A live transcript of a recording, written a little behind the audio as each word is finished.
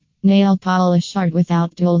Nail polish art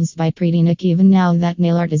without tools by Pretty Nick. Even now that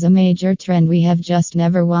nail art is a major trend, we have just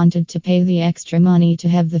never wanted to pay the extra money to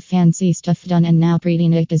have the fancy stuff done, and now Pretty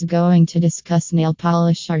Nick is going to discuss nail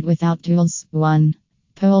polish art without tools. 1.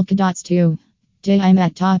 Polka dots. 2. Dye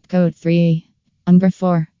matte top coat. 3. Umber.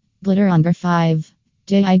 4. Glitter umber. 5.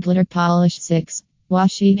 Dye glitter polish. 6.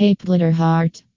 Washi tape glitter heart.